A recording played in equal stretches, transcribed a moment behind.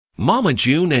Mama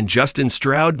June and Justin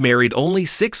Stroud married only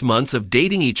 6 months of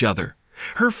dating each other.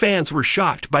 Her fans were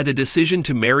shocked by the decision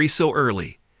to marry so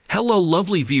early. Hello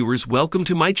lovely viewers, welcome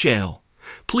to my channel.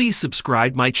 Please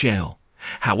subscribe my channel.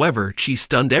 However, she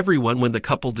stunned everyone when the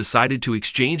couple decided to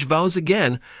exchange vows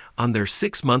again on their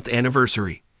 6-month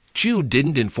anniversary. June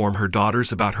didn't inform her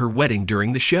daughters about her wedding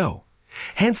during the show.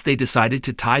 Hence, they decided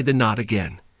to tie the knot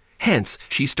again. Hence,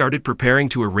 she started preparing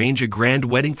to arrange a grand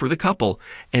wedding for the couple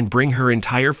and bring her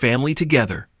entire family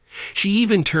together. She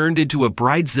even turned into a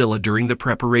bridezilla during the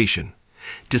preparation.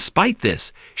 Despite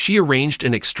this, she arranged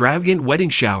an extravagant wedding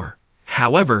shower.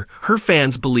 However, her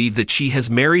fans believe that she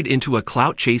has married into a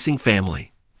clout-chasing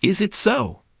family. Is it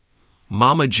so?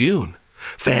 Mama June.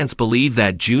 Fans believe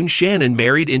that Shannon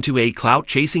married into a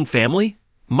clout-chasing family?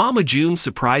 Mama June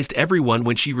surprised everyone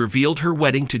when she revealed her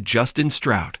wedding to Justin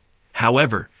Stroud.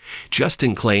 However,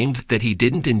 Justin claimed that he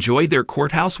didn't enjoy their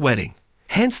courthouse wedding.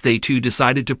 Hence, they too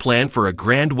decided to plan for a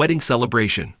grand wedding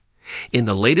celebration. In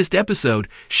the latest episode,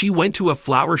 she went to a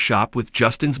flower shop with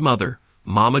Justin's mother,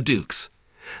 Mama Dukes.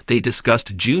 They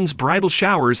discussed June's bridal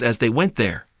showers as they went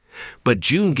there. But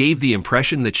June gave the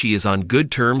impression that she is on good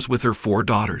terms with her 4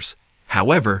 daughters.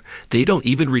 However, they don't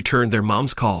even return their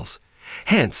mom's calls.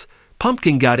 Hence,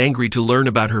 Pumpkin got angry to learn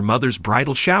about her mother's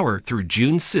bridal shower through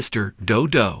June's sister,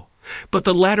 Dodo. But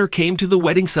the latter came to the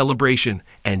wedding celebration,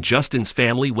 and Justin's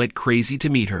family went crazy to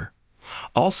meet her.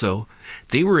 Also,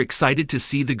 they were excited to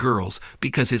see the girls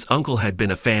because his uncle had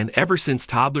been a fan ever since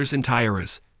toddlers and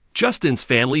tiaras. Justin's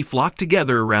family flocked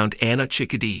together around Anna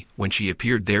Chickadee when she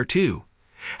appeared there too.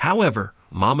 However,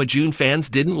 Mama June fans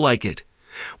didn't like it.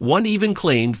 One even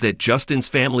claimed that Justin's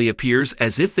family appears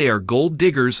as if they are gold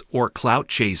diggers or clout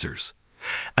chasers.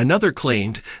 Another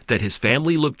claimed that his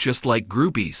family looked just like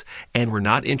groupies and were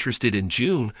not interested in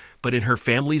June, but in her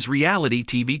family's reality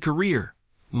TV career.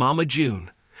 Mama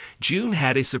June. June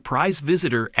had a surprise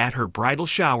visitor at her bridal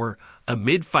shower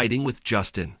amid fighting with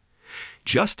Justin.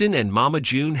 Justin and Mama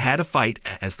June had a fight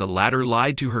as the latter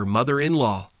lied to her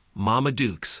mother-in-law, Mama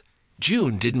Dukes.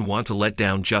 June didn't want to let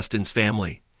down Justin's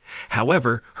family.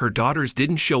 However, her daughters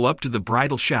didn't show up to the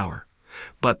bridal shower.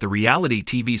 But the reality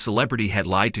TV celebrity had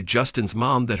lied to Justin's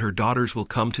mom that her daughters will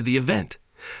come to the event.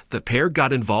 The pair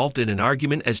got involved in an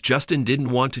argument as Justin didn't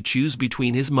want to choose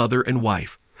between his mother and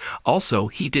wife. Also,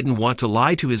 he didn't want to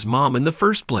lie to his mom in the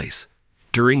first place.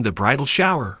 During the bridal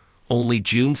shower, only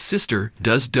June's sister,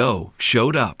 Dodo,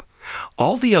 showed up.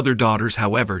 All the other daughters,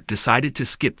 however, decided to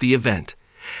skip the event.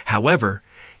 However,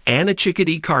 Anna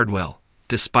Chickadee Cardwell,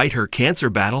 despite her cancer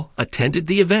battle, attended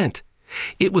the event.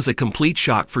 It was a complete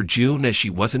shock for June as she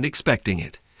wasn't expecting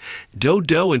it.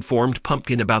 Dodo informed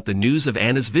Pumpkin about the news of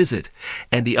Anna's visit,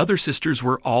 and the other sisters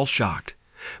were all shocked.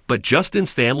 But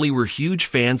Justin's family were huge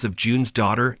fans of June's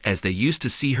daughter as they used to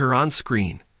see her on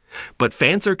screen. But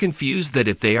fans are confused that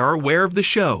if they are aware of the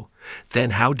show,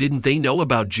 then how didn't they know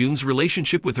about June's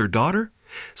relationship with her daughter?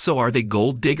 So are they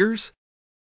gold diggers?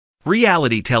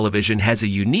 Reality television has a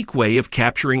unique way of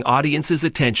capturing audiences'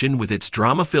 attention with its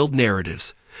drama-filled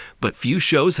narratives. But few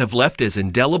shows have left as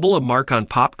indelible a mark on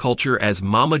pop culture as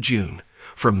Mama June,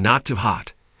 From Not to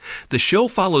Hot. The show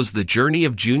follows the journey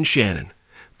of Shannon,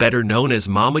 better known as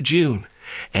Mama June,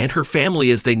 and her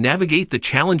family as they navigate the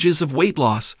challenges of weight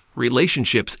loss,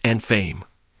 relationships, and fame.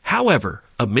 However,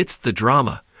 amidst the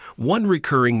drama, one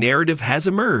recurring narrative has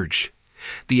emerged.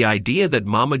 The idea that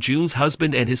Mama June's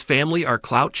husband and his family are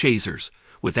clout chasers,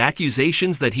 with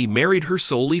accusations that he married her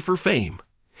solely for fame.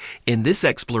 In this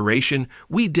exploration,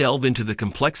 we delve into the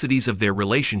complexities of their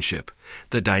relationship,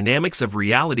 the dynamics of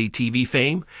reality TV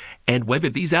fame, and whether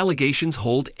these allegations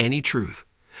hold any truth.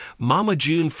 Mama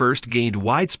June first gained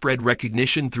widespread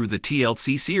recognition through the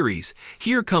TLC series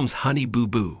Here Comes Honey Boo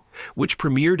Boo, which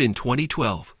premiered in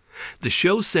 2012. The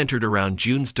show centered around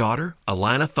June's daughter,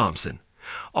 Alana Thompson,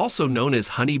 also known as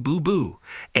Honey Boo Boo,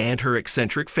 and her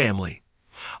eccentric family.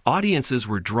 Audiences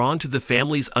were drawn to the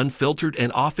family's unfiltered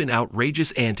and often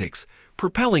outrageous antics,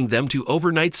 propelling them to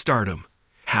overnight stardom.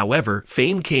 However,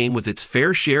 fame came with its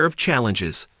fair share of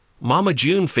challenges. Mama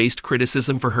June faced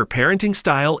criticism for her parenting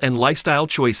style and lifestyle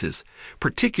choices,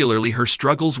 particularly her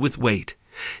struggles with weight.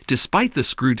 Despite the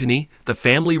scrutiny, the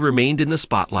family remained in the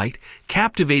spotlight,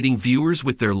 captivating viewers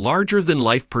with their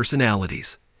larger-than-life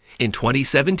personalities. In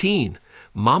 2017,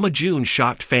 Mama June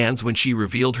shocked fans when she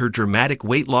revealed her dramatic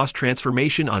weight loss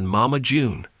transformation on Mama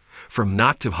June, From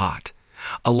Not to Hot.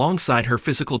 Alongside her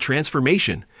physical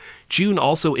transformation, June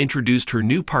also introduced her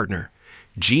new partner,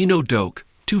 Gino Doak,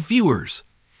 to viewers.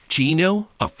 Gino,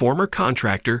 a former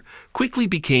contractor, quickly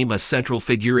became a central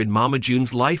figure in Mama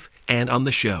June's life and on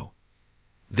the show.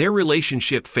 Their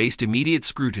relationship faced immediate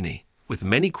scrutiny, with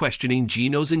many questioning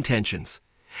Gino's intentions.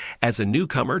 As a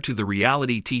newcomer to the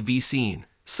reality TV scene,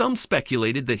 some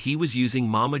speculated that he was using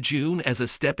Mama June as a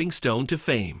stepping stone to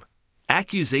fame.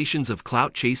 Accusations of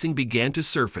clout chasing began to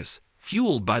surface,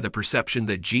 fueled by the perception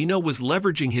that Gino was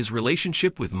leveraging his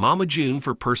relationship with Mama June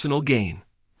for personal gain.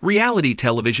 Reality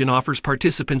television offers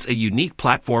participants a unique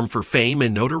platform for fame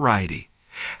and notoriety.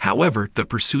 However, the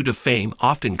pursuit of fame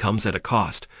often comes at a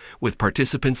cost, with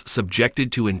participants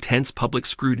subjected to intense public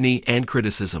scrutiny and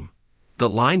criticism. The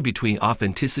line between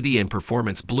authenticity and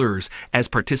performance blurs as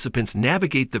participants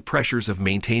navigate the pressures of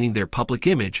maintaining their public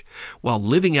image while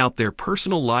living out their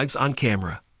personal lives on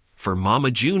camera. For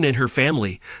Mama June and her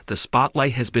family, the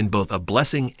spotlight has been both a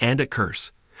blessing and a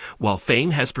curse. While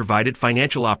fame has provided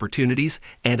financial opportunities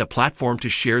and a platform to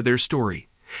share their story,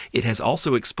 it has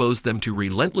also exposed them to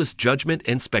relentless judgment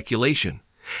and speculation.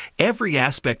 Every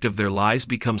aspect of their lives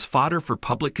becomes fodder for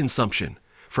public consumption,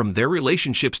 from their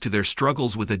relationships to their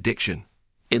struggles with addiction.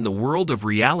 In the world of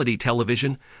reality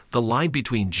television, the line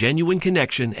between genuine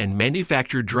connection and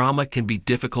manufactured drama can be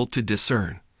difficult to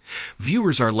discern.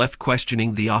 Viewers are left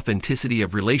questioning the authenticity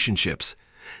of relationships,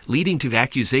 leading to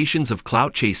accusations of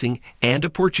clout chasing and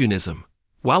opportunism.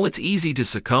 While it's easy to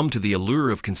succumb to the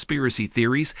allure of conspiracy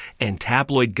theories and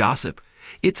tabloid gossip,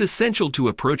 it's essential to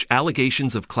approach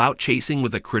allegations of clout chasing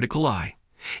with a critical eye.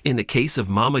 In the case of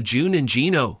Mama June and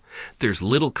Gino, there's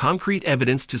little concrete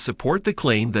evidence to support the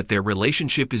claim that their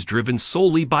relationship is driven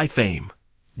solely by fame.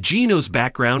 Gino's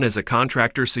background as a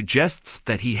contractor suggests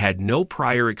that he had no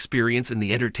prior experience in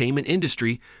the entertainment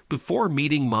industry before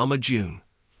meeting Mama June.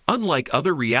 Unlike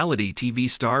other reality TV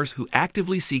stars who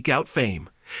actively seek out fame,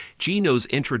 Gino's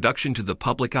introduction to the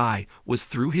public eye was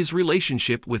through his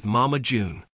relationship with Mama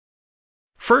June.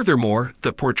 Furthermore,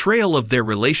 the portrayal of their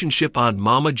relationship on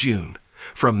Mama June,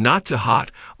 From Not to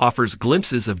Hot, offers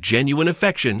glimpses of genuine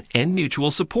affection and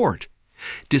mutual support.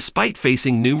 Despite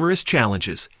facing numerous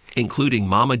challenges, including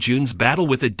Mama June's battle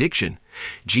with addiction,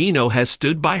 Gino has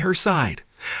stood by her side,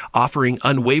 offering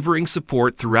unwavering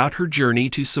support throughout her journey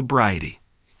to sobriety.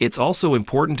 It's also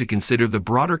important to consider the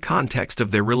broader context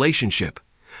of their relationship.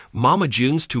 Mama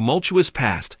June's tumultuous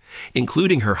past,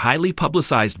 including her highly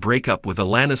publicized breakup with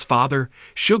Alana's father,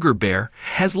 Sugar Bear,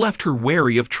 has left her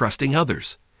wary of trusting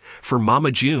others. For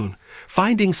Mama June,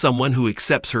 finding someone who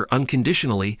accepts her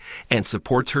unconditionally and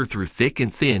supports her through thick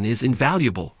and thin is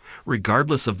invaluable,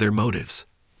 regardless of their motives.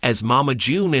 As Mama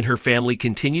June and her family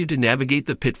continue to navigate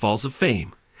the pitfalls of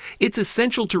fame, it's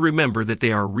essential to remember that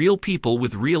they are real people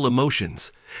with real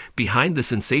emotions. Behind the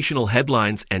sensational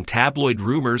headlines and tabloid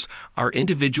rumors are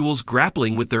individuals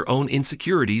grappling with their own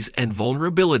insecurities and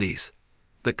vulnerabilities.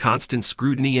 The constant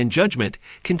scrutiny and judgment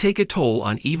can take a toll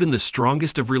on even the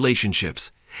strongest of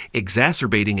relationships,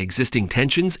 exacerbating existing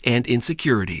tensions and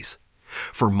insecurities.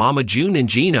 For Mama June and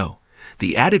Gino,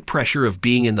 the added pressure of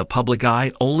being in the public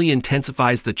eye only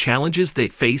intensifies the challenges they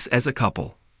face as a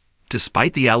couple.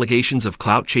 Despite the allegations of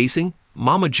clout chasing,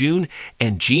 Mama June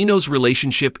and Gino's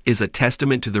relationship is a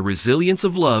testament to the resilience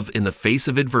of love in the face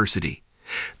of adversity.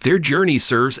 Their journey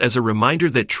serves as a reminder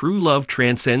that true love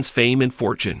transcends fame and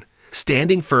fortune,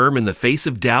 standing firm in the face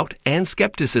of doubt and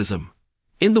skepticism.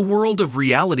 In the world of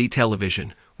reality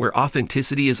television, where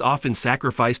authenticity is often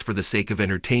sacrificed for the sake of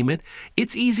entertainment,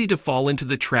 it's easy to fall into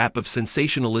the trap of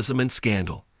sensationalism and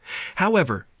scandal.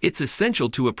 However, it's essential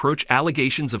to approach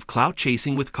allegations of clout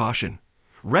chasing with caution,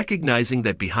 recognizing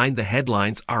that behind the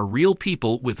headlines are real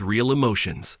people with real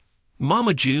emotions.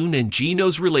 Mama June and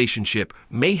Gino's relationship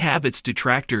may have its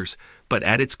detractors, but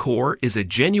at its core is a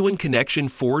genuine connection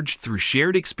forged through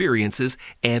shared experiences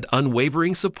and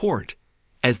unwavering support.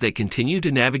 As they continue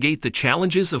to navigate the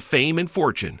challenges of fame and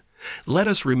fortune, let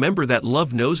us remember that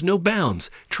love knows no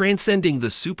bounds, transcending the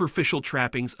superficial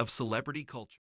trappings of celebrity culture.